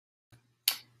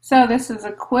So this is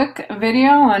a quick video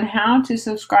on how to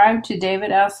subscribe to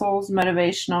David Essel's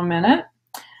Motivational Minute.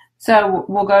 So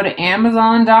we'll go to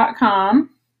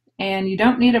Amazon.com, and you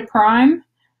don't need a Prime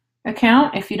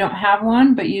account if you don't have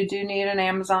one, but you do need an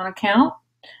Amazon account.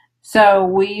 So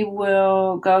we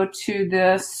will go to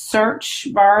the search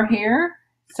bar here.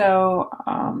 So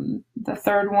the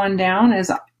third one down is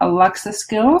Alexa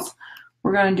skills.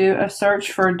 We're going to do a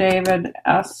search for David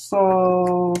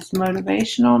Essel's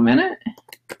Motivational Minute.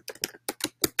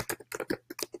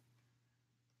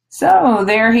 So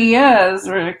there he is.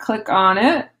 We're going to click on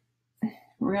it.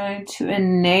 We're going to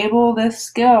enable this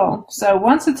skill. So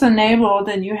once it's enabled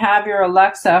and you have your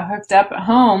Alexa hooked up at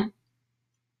home,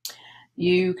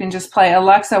 you can just play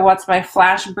Alexa, what's my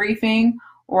flash briefing?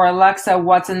 Or Alexa,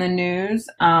 what's in the news?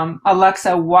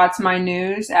 Alexa, what's my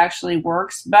news actually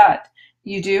works, but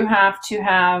you do have to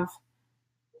have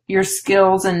your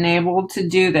skills enabled to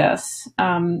do this.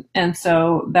 And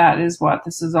so that is what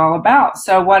this is all about.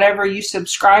 So whatever you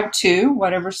subscribe to,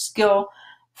 whatever skill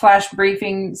flash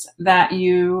briefings that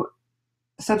you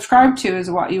subscribe to is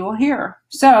what you will hear.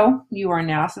 So you are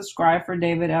now subscribed for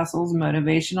David Essel's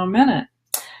Motivational Minute.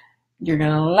 You're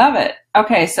going to love it.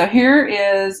 Okay, so here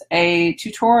is a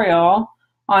tutorial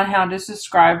on how to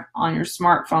subscribe on your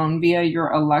smartphone via your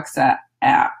Alexa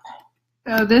app.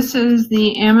 So this is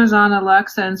the Amazon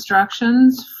Alexa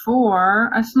instructions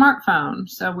for a smartphone.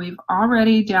 So we've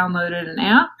already downloaded an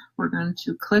app. We're going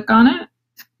to click on it.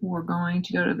 We're going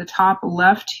to go to the top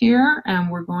left here, and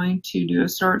we're going to do a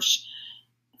search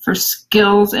for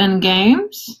skills and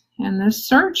games. In this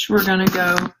search, we're going to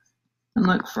go and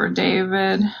look for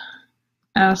David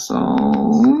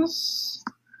Essel's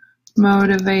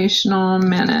Motivational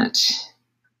Minute.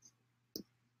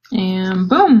 And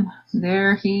boom,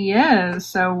 there he is.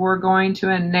 So we're going to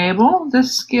enable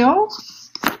this skill.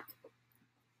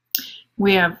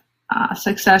 We have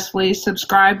successfully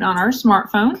subscribed on our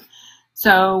smartphone.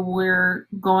 So we're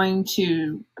going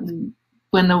to,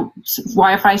 when the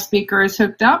Wi-Fi speaker is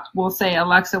hooked up, we'll say,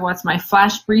 Alexa, what's my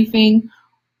flash briefing?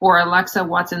 Or Alexa,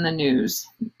 what's in the news?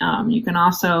 You can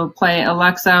also play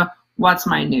Alexa, what's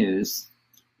my news?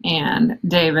 And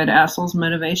David Essel's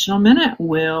Motivational Minute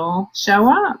will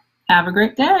show up. Have a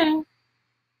great day.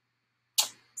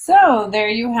 So there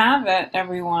you have it,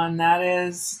 everyone. That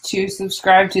is to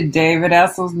subscribe to David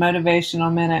Essel's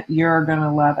Motivational Minute. You're going to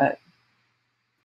love it.